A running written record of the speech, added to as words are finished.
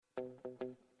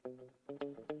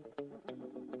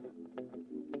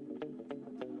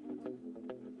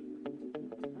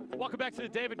Welcome back to the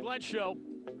David Glenn Show.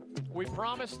 We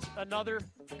promised another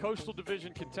Coastal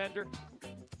Division contender.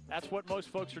 That's what most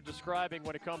folks are describing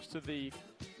when it comes to the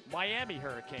Miami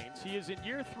Hurricanes. He is in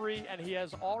year 3, and he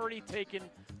has already taken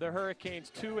the Hurricanes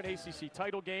to an ACC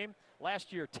title game.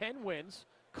 Last year, 10 wins,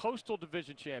 Coastal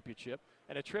Division championship,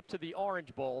 and a trip to the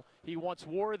Orange Bowl. He once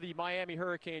wore the Miami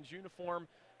Hurricanes uniform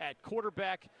at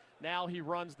quarterback. Now he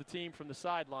runs the team from the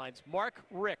sidelines. Mark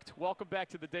Richt, welcome back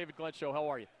to the David Glenn Show. How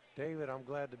are you? David, I'm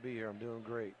glad to be here. I'm doing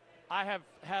great. I have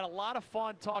had a lot of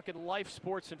fun talking life,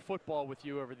 sports, and football with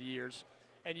you over the years,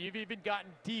 and you've even gotten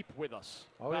deep with us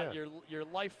about your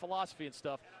life philosophy and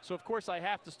stuff. So, of course, I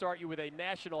have to start you with a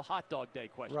National Hot Dog Day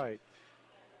question. Right.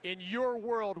 In your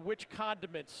world, which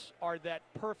condiments are that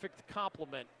perfect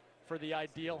complement for the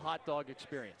ideal hot dog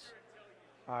experience?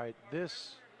 All right,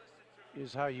 this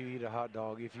is how you eat a hot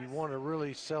dog if you want to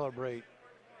really celebrate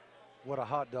what a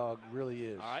hot dog really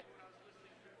is. All right.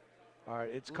 All right,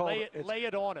 it's called. Lay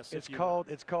it on us. It's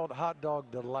called Hot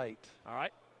Dog Delight. All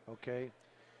right. Okay.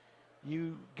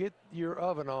 You get your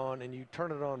oven on and you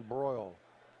turn it on broil.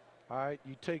 All right.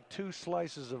 You take 2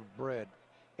 slices of bread,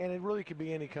 and it really could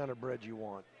be any kind of bread you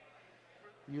want.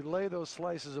 You lay those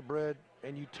slices of bread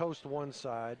and you toast one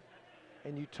side,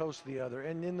 and you toast the other.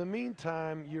 And in the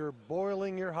meantime, you're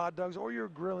boiling your hot dogs or you're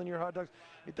grilling your hot dogs.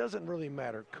 It doesn't really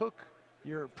matter. Cook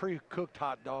your pre-cooked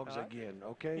hot dogs again,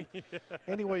 okay?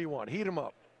 Any way you want. Heat them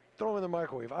up. Throw them in the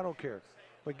microwave. I don't care.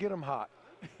 But get them hot,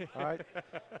 all right?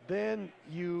 Then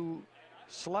you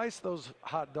slice those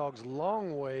hot dogs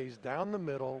long ways down the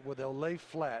middle where they'll lay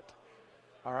flat,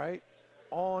 all right,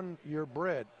 on your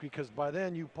bread, because by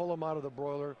then you pull them out of the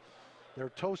broiler. They're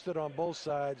toasted on both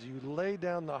sides. You lay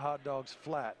down the hot dogs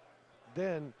flat.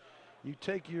 Then you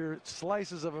take your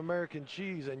slices of American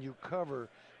cheese and you cover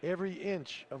every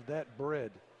inch of that bread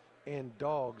and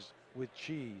dogs with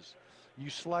cheese.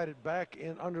 You slide it back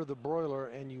in under the broiler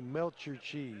and you melt your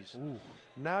cheese. Ooh.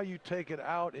 Now you take it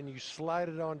out and you slide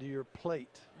it onto your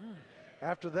plate.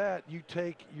 After that, you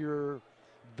take your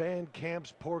Van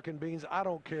Camp's pork and beans. I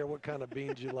don't care what kind of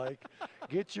beans you like.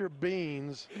 Get your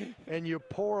beans and you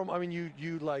pour them. I mean,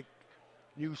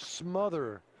 you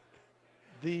smother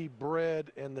the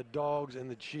bread and the dogs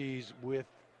and the cheese with.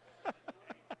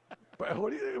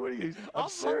 What are you? I'm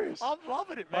serious. I'm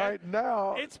loving it, man. All right,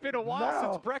 now. It's been a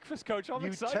while since breakfast, Coach. I'm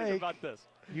excited about this.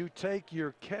 You take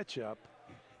your ketchup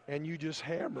and you just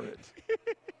hammer it.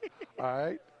 All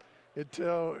right,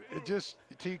 until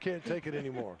you can't take it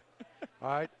anymore. All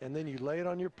right, and then you lay it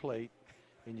on your plate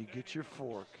and you get your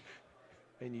fork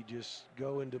and you just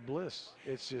go into bliss.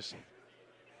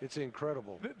 It's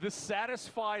incredible. The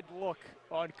satisfied look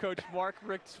on Coach Mark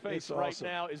Richt's face right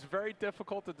now is very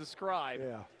difficult to describe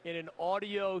in an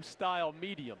audio-style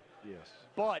medium. Yes.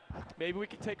 But maybe we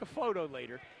can take a photo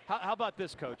later. How about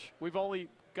this, Coach? We've only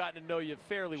gotten to know you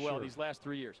fairly well these last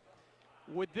 3 years.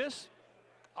 Would this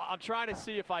 – I'm trying to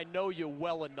see if I know you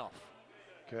well enough.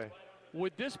 Okay.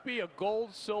 Would this be a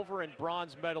gold, silver, and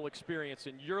bronze medal experience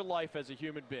in your life as a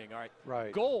human being? All right.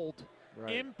 Right. Gold,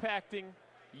 impacting –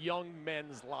 young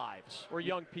men's lives or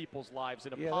young people's lives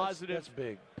in a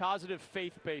positive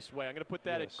faith-based way. I'm going to put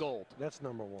that at gold. That's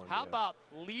number one. How about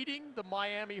leading the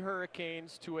Miami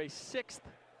Hurricanes to a 6th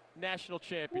national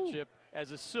championship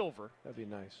as a silver? That'd be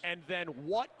nice. And then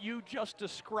what you just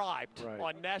described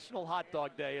on National Hot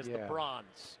Dog Day as the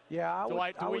bronze. Yeah.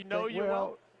 Do we know you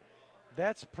well?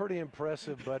 That's pretty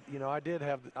impressive, but,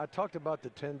 I talked about the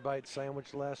 10-bite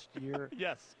sandwich last year.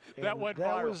 Yes, that went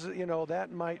viral. That was,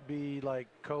 that might be like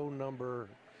co-number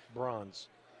bronze.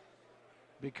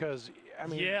 Because,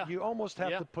 you almost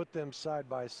have to put them side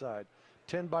by side.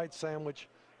 10-bite sandwich,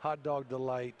 hot dog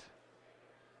delight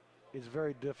is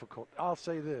very difficult. I'll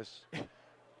say this.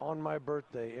 On my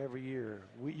birthday every year,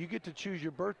 you get to choose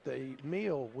your birthday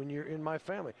meal when you're in my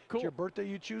family. Cool. It's your birthday,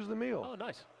 you choose the meal. Oh,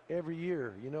 nice. Every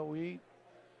year, we eat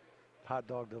hot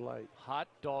dog delight. Hot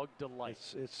dog delight.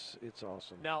 It's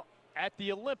awesome. Now, at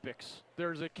the Olympics,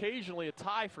 there's occasionally a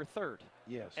tie for third.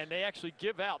 Yes. And they actually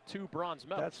give out 2 bronze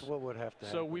medals. That's what would have to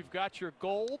happen. So we've got your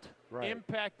gold,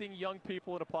 impacting young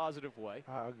people in a positive way.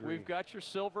 I agree. We've got your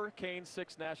silver, Kane's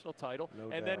 6th national title. No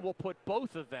and doubt. then we'll put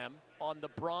both of them on the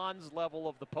bronze level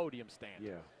of the podium stand.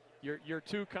 Yeah. Your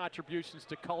 2 contributions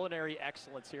to culinary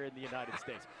excellence here in the United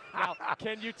States. Now,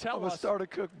 can you tell us? I'm going to start a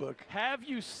cookbook. Have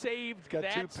you saved that?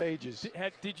 It's got 2 pages.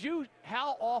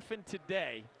 How often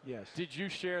today did you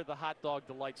share the Hot Dog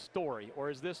Delight story,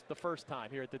 or is this the first time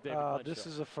here at the David Glenn Show? This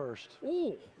is a first.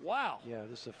 Ooh, wow. Yeah,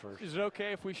 this is a first. Is it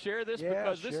okay if we share this? Yeah,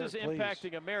 because this share is it,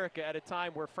 impacting America at a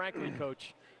time where, frankly,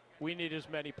 Coach, we need as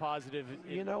many positive.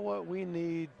 You know what? We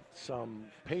need some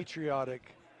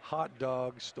patriotic hot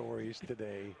dog stories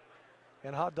today.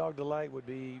 And Hot Dog Delight would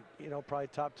be, probably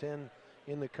top 10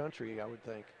 in the country, I would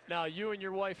think. Now, you and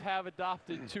your wife have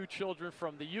adopted 2 children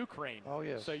from the Ukraine. Oh,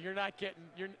 yes. So you're not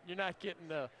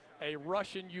getting a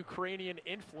Russian-Ukrainian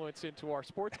influence into our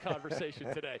sports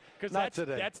conversation today, because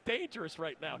that's dangerous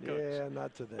right now, Coach. Yeah,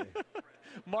 not today.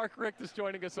 Mark Richt is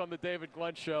joining us on the David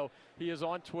Glenn Show. He is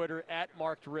on Twitter at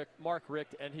Mark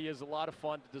Richt, and he is a lot of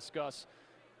fun to discuss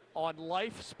on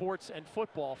life, sports, and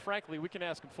football. Frankly, we can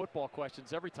ask him football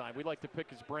questions every time. We'd like to pick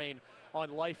his brain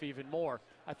on life even more.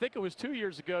 I think it was 2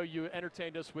 years ago you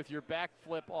entertained us with your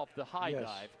backflip off the high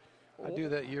dive. I do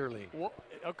that yearly.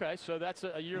 Okay, so that's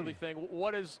a yearly thing.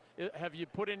 Have you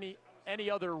put any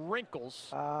other wrinkles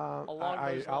along those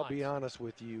lines? I'll be honest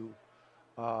with you.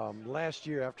 Last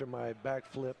year after my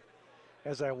backflip,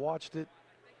 as I watched it,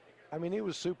 I mean, it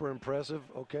was super impressive,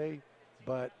 okay,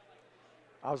 but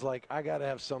I was like, I got to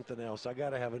have something else. I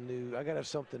got to have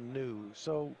something new.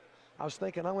 So I was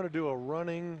thinking I'm going to do a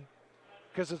running,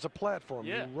 because it's a platform.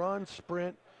 Yeah. You run,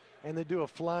 sprint, and they do a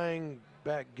flying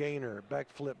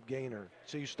backflip gainer.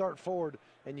 So you start forward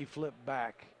and you flip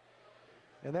back.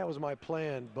 And that was my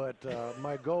plan, but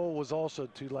my goal was also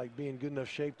to be in good enough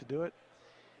shape to do it.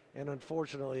 And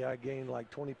unfortunately, I gained like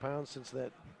 20 pounds since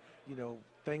that,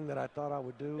 thing that I thought I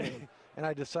would do, and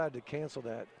I decided to cancel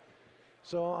that.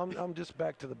 So I'm just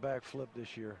back to the backflip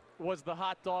this year. Was the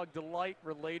Hot Dog Delight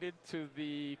related to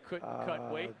the couldn't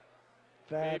cut weight?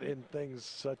 That Maybe. and things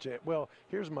such as, well,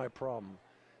 here's my problem.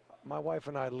 My wife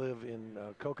and I live in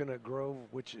Coconut Grove,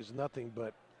 which is nothing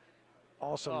but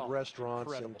awesome restaurants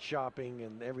incredible. and shopping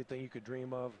and everything you could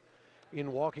dream of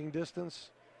in walking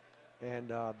distance.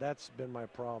 And that's been my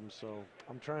problem. So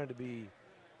I'm trying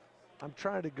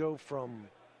to go from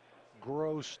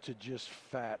gross to just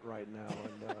fat right now.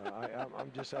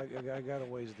 And I got a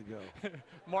ways to go.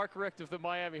 Mark Richt of the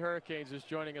Miami Hurricanes is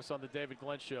joining us on the David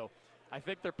Glenn Show. I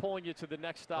think they're pulling you to the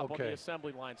next stop on the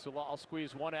assembly line, so I'll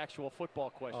squeeze one actual football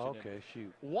question in. Okay,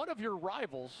 shoot. One of your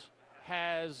rivals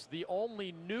has the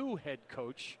only new head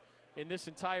coach in this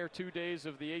entire 2 days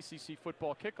of the ACC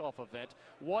football kickoff event.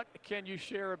 What can you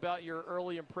share about your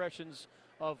early impressions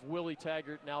of Willie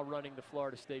Taggart now running the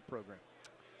Florida State program?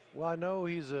 Well, I know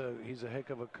he's a heck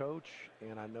of a coach,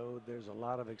 and I know there's a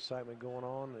lot of excitement going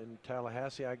on in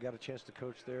Tallahassee. I got a chance to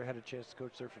coach there, had a chance to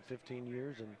coach there for 15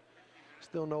 years, and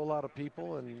still know a lot of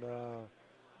people, and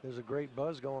there's a great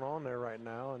buzz going on there right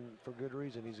now, and for good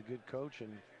reason. He's a good coach,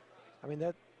 and I mean,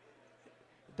 it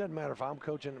doesn't matter if I'm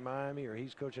coaching at Miami or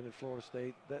he's coaching at Florida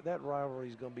State. That rivalry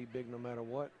is going to be big no matter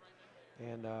what,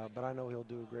 and but I know he'll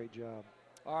do a great job.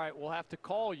 All right, we'll have to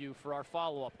call you for our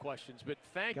follow-up questions, but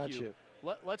thank you.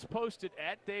 Let's post it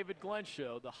at David Glenn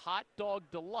Show, the Hot Dog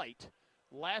Delight.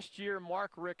 Last year,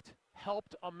 Mark Richt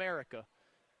helped America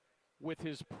with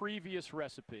his previous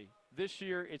recipe. This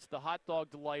year, it's the Hot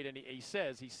Dog Delight, and he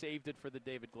says he saved it for the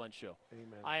David Glenn Show.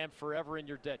 Amen. I am forever in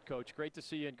your debt, Coach. Great to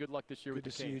see you, and good luck this year with the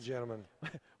Canes. Good to see you, gentlemen.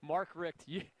 Mark Richt,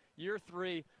 year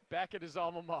 3, back at his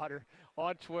alma mater,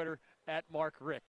 on Twitter, at Mark Richt.